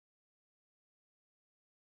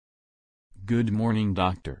Good morning,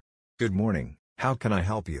 doctor. Good morning, how can I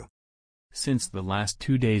help you? Since the last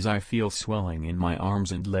 2 days I feel swelling in my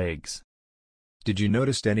arms and legs. Did you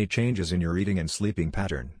notice any changes in your eating and sleeping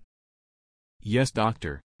pattern? Yes,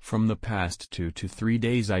 doctor. From the past 2 to 3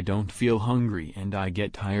 days I don't feel hungry and I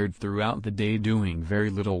get tired throughout the day doing very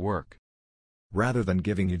little work. Rather than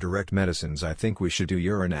giving you direct medicines, I think we should do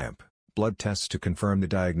urine amp blood tests to confirm the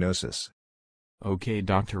diagnosis. Okay,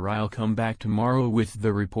 doctor, I'll come back tomorrow with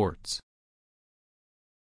the reports.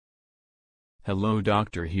 Hello,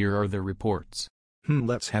 doctor, here are the reports.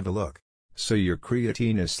 Let's have a look. So your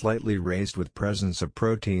creatine is slightly raised with presence of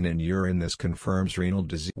protein in urine. This confirms renal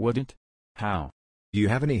disease. What? How? Do you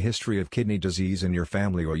have any history of kidney disease in your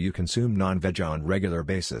family, or you consume non-veg on regular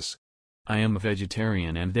basis? I am a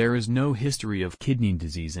vegetarian and there is no history of kidney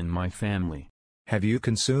disease in my family. Have you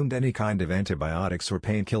consumed any kind of antibiotics or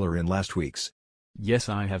painkiller in last weeks? Yes,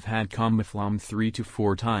 I have had Comiflam 3 to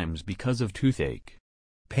 4 times because of toothache.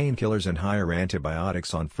 Painkillers and higher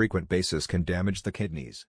antibiotics on frequent basis can damage the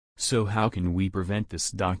kidneys. So how can we prevent this,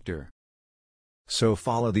 doctor? So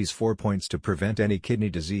follow these 4 points to prevent any kidney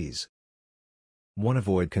disease. 1.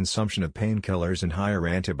 Avoid consumption of painkillers and higher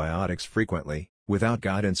antibiotics frequently, without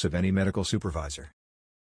guidance of any medical supervisor.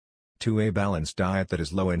 2. A balanced diet that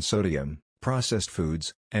is low in sodium, processed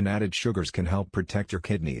foods, and added sugars can help protect your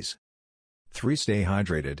kidneys. 3. Stay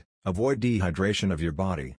hydrated, avoid dehydration of your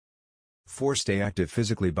body. 4. Stay active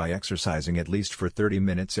physically by exercising at least for 30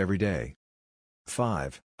 minutes every day.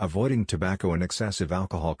 5. Avoiding tobacco and excessive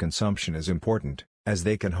alcohol consumption is important, as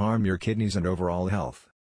they can harm your kidneys and overall health.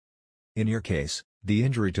 In your case, the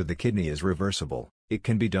injury to the kidney is reversible. It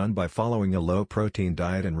can be done by following a low-protein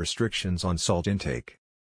diet and restrictions on salt intake.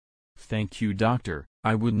 Thank you, doctor.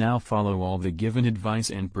 I would now follow all the given advice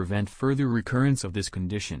and prevent further recurrence of this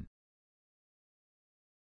condition.